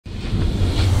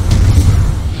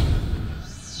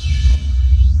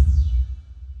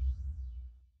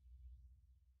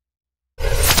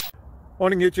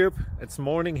Morning YouTube, it's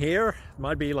morning here. It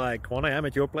might be like 1 a.m.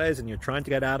 at your place and you're trying to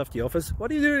get out of the office.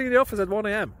 What are you doing in the office at 1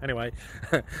 a.m? Anyway,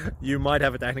 you might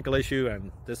have a technical issue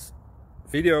and this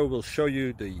video will show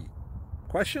you the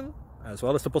question as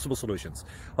well as the possible solutions.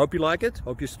 Hope you like it,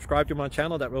 hope you subscribe to my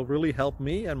channel. That will really help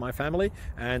me and my family,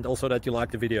 and also that you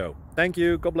like the video. Thank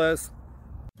you, God bless.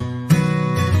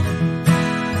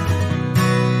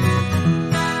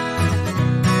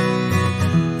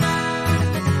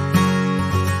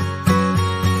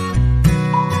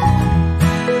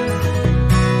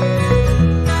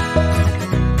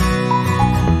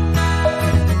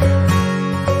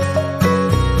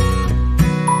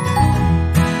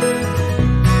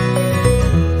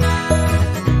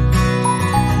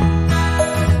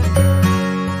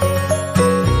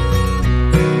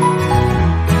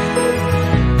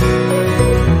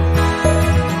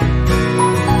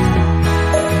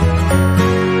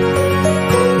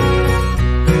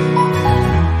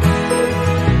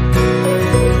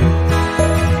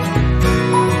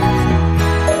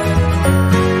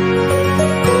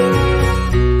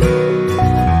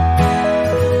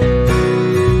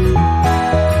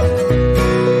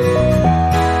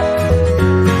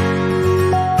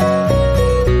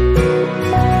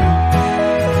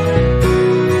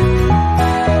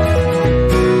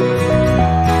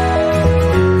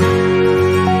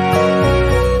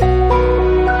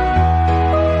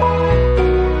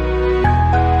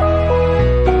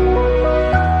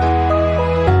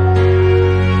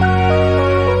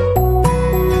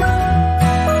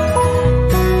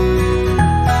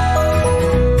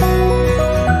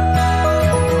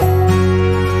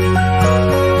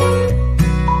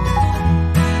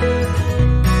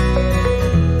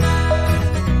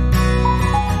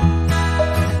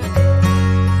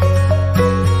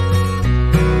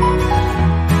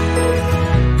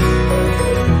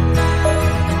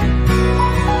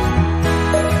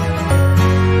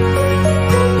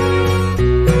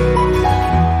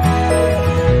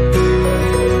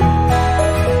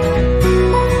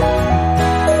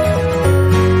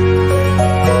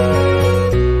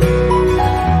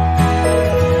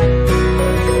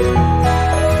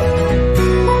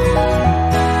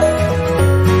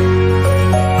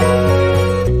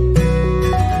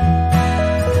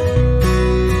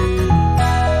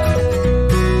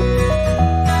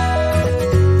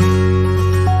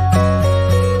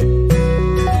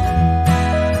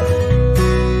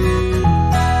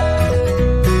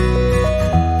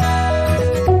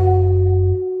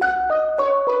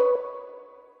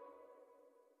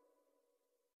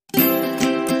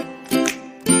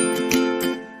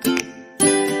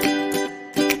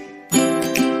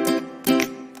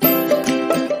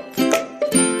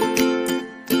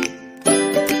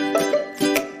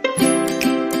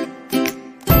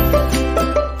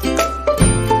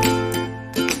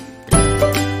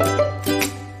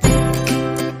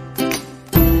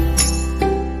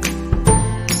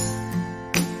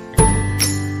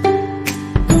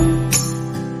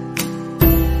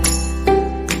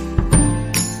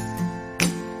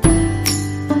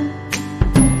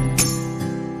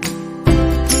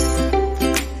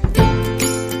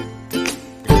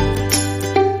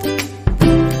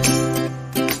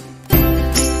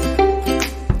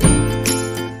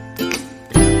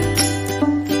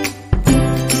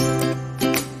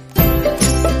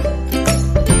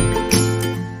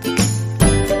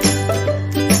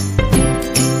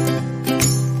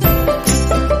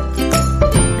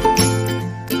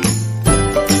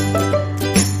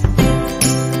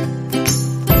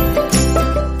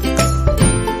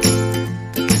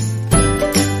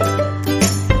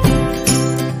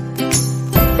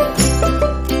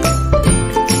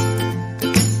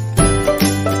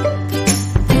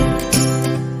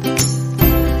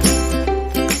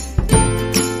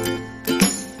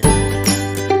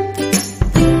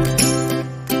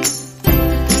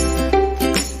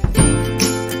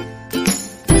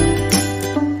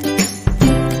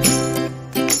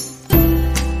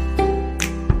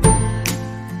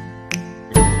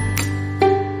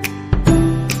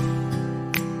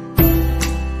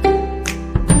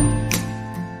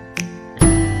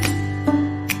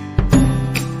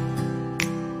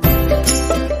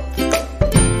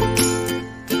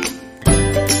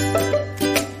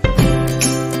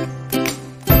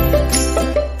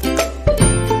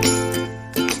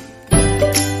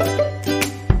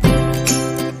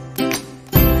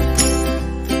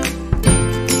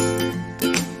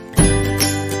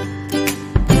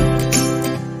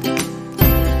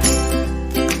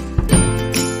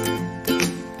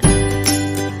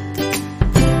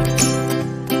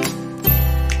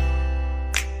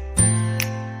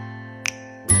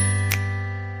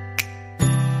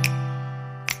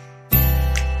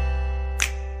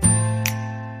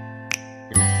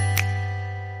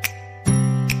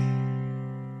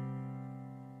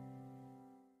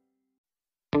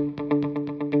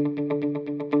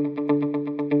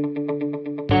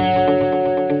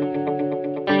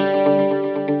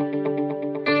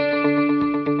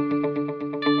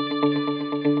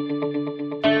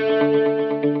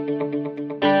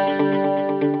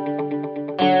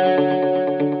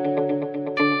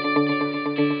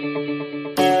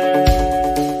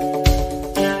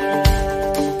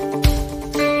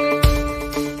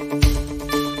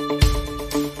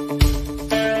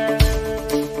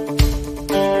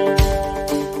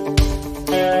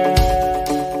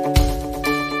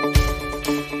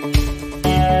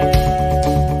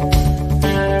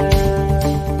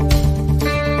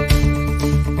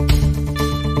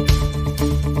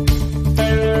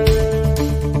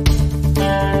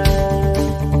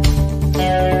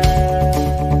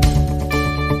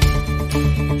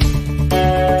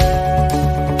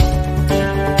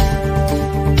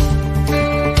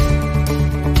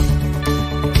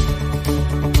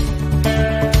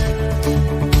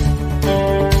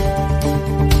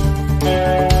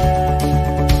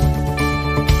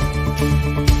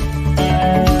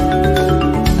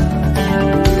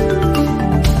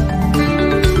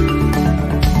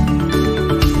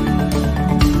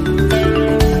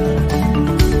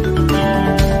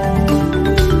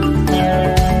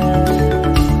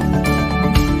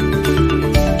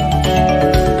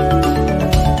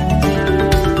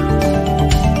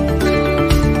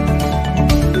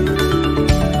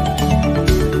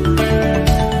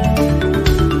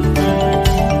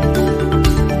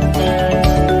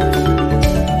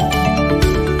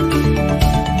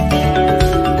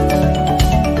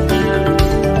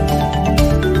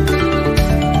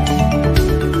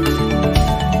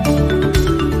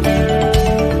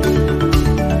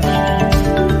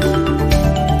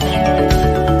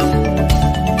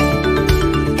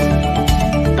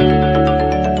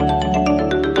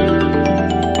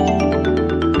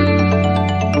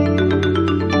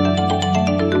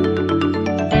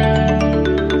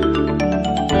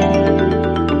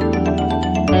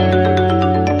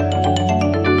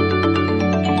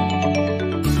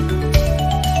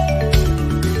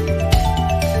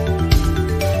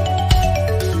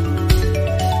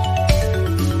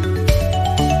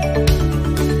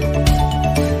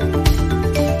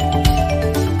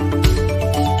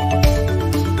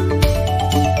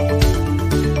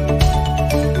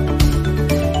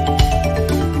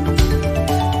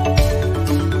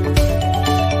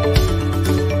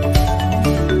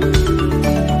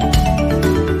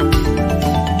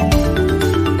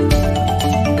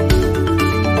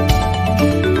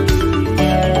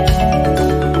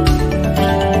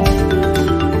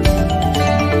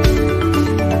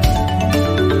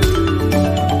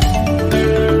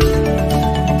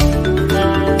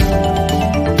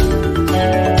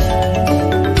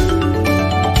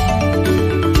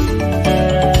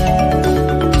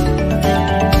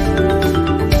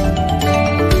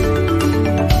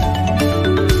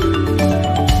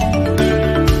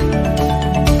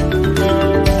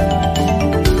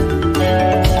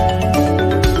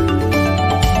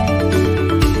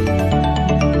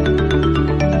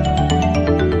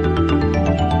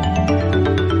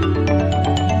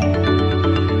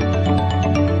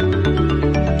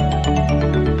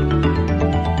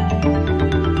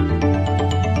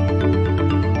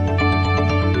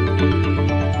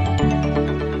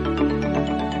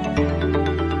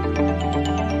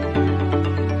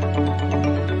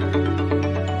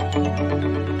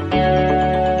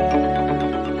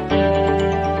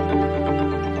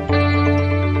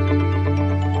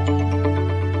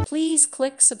 Please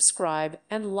click subscribe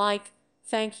and like.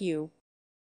 Thank you.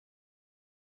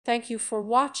 Thank you for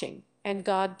watching, and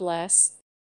God bless.